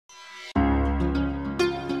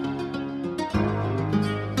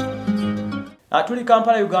Tuli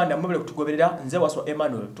Kampala Uganda mubele kutugoberera nze waswa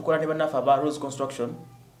Emmanuel tukola ne banafa aba Rose Construction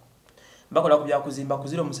bakola ku byakuzimba ku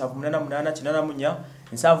 0788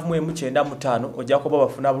 719 ojja kuba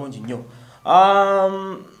bafuna bulungi nnyo.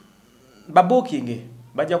 Babooking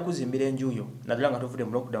bajja kuzimbira enjuyo nadala nga tuvude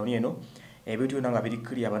mu lockdown eno ebintu byonna nga biri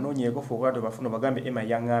clear banoonyeeko fuuka bafuna bagambe Emma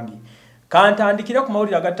yangambye. Kantandikira ku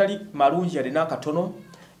mawulire agatali malungi yali n'akatono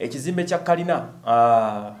ekizimbe kya kalina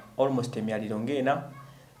almost emyaliro ng'ena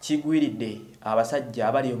kigwilidde abasajja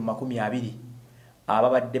abali mu 20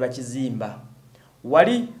 ababadde bakizimba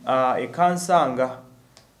wali ekansanga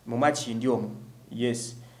mu makindi omwo.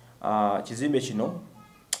 Yes, kizimbe kino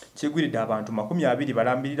kigwilidde abantu 20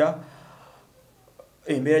 balambirira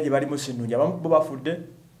embeera gye bali musinunja abamu bo bafudde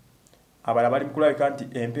abala bali mukulabika nti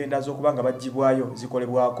empenda z'okubanga bagibwayo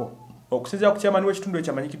zikolebwako. Okusinziira ku chairman w'ekitundu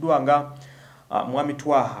ekyamanyikiddwa nga Mwami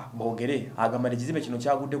Twaha Boogere agamba ekizimbe kino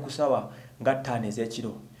kyagudde ku ssaawa nga 5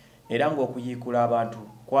 ez'ekiro era ng'okuyiikula abantu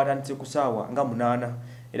kwatandise ku ssaawa nga 8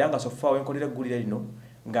 era nga sofa wenkolera eggulire lino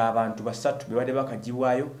ng'abantu basatu bebadde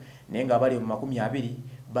bakagibwayo naye nga bali mu 20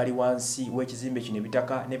 bali wansi w'ekizimbe kino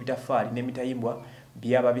ebitaka n'ebitafaali n'emitayimbwa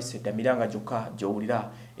byababise eddamira nga gyokka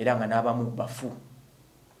gy'owulira era nga n'abamu bafu.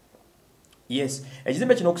 Yes,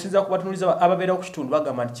 ekizimbe kino okusinziira ku batunuulizi ababeera ku kitundu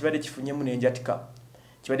bagamba nti kibadde kifunyemu n'enjatika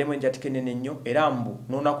kibaddemu enjatika ennene nnyo era mbu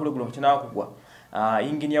n'olunaku lw'eggulo kinaakuggwa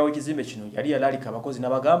inginiya w'ekizimbe kino yali yalalika abakozi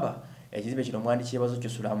n'abagamba ekizimbe kino mwandikyebazo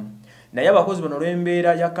kisulamu naye abakozi bano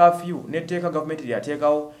olw'embeera ya kafyu n'etteeka gavumenti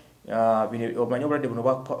lyateekawo omanyi obulwadde buno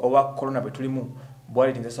obwa corona bwe tulimu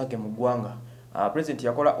bwaleeta ensasage mu ggwanga. President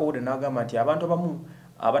yakola order n'agamba nti abantu abamu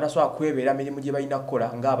abatasobola kwebeera mirimu gye balina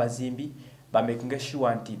kukola ng'abazimbi bamakinga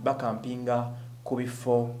sure nti bakampinga ku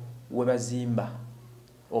bifo we bazimba.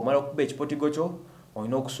 Omala okuba ekipotigo kyo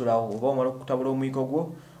olina okusulawo oba omala okutabula omwiko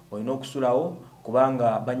gwo olina okusulawo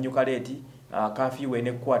kubanga bannyuka leeti kafyu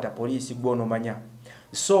weenekkwata poliisi gw'onomanya.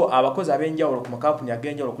 So abakozi ab'enjawulo ku makampuni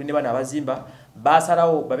ag'enjawulo kuli ne bano abazimba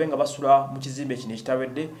basalawo babe nga basula mu kizimbe kino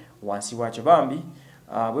ekitawedde wansi wakyo bambi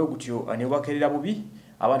bwe gutyo ne bwakerera bubi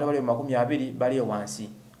abantu abali mu 20 bali wansi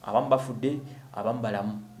abamu bafudde abamu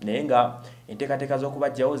balamu naye nga enteekateeka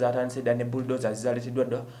z'okubajjawo zatandise dda ne bulldozer zizaleeteddwa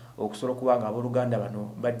dda okusobola okuba nga abooluganda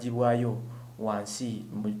bano bagibwayo wansi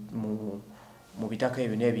mu bitaka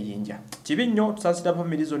ebyo n'ebiyinja. Kibi nnyo tusaasira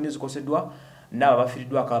famiri zonna ezikoseddwa n'abo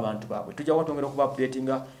bafiiriddwako abantu baabwe. Tujja kwatongera okuba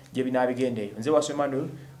updatinga gye binaabigendeeyo. Nze waswa Emmanuel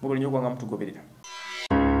mubuli nnyo gwanga mutugoberera.